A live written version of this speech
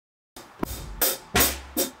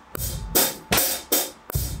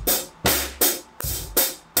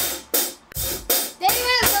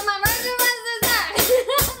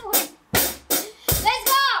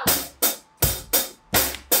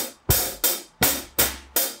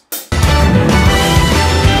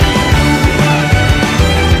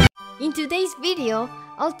video,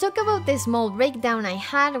 I'll talk about the small breakdown I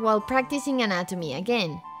had while practicing anatomy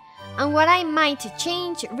again, and what I might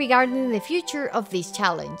change regarding the future of this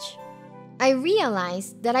challenge. I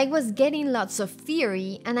realized that I was getting lots of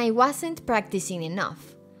theory and I wasn't practicing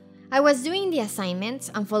enough. I was doing the assignments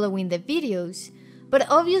and following the videos, but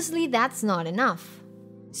obviously that's not enough.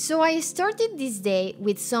 So I started this day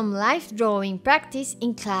with some live drawing practice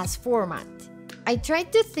in class format. I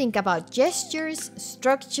tried to think about gestures,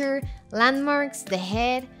 structure, landmarks, the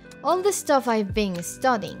head, all the stuff I've been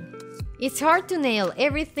studying. It's hard to nail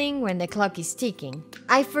everything when the clock is ticking.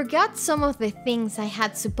 I forgot some of the things I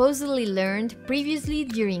had supposedly learned previously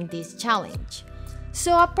during this challenge.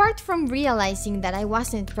 So apart from realizing that I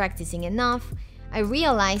wasn't practicing enough, I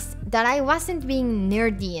realized that I wasn't being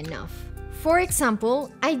nerdy enough. For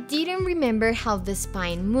example, I didn't remember how the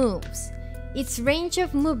spine moves. Its range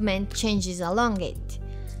of movement changes along it.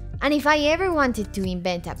 And if I ever wanted to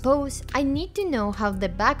invent a pose, I need to know how the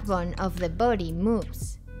backbone of the body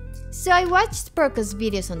moves. So I watched Perco's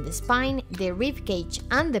videos on the spine, the ribcage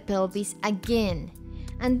and the pelvis again.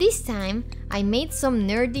 And this time, I made some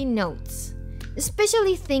nerdy notes,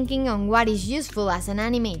 especially thinking on what is useful as an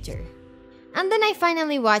animator. And then I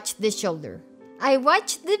finally watched the shoulder. I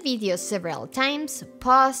watched the videos several times,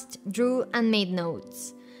 paused, drew and made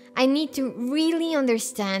notes. I need to really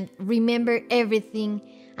understand, remember everything,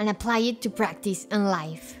 and apply it to practice and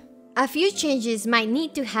life. A few changes might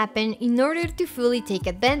need to happen in order to fully take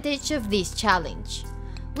advantage of this challenge.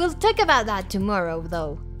 We'll talk about that tomorrow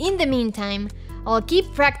though. In the meantime, I'll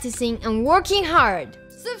keep practicing and working hard.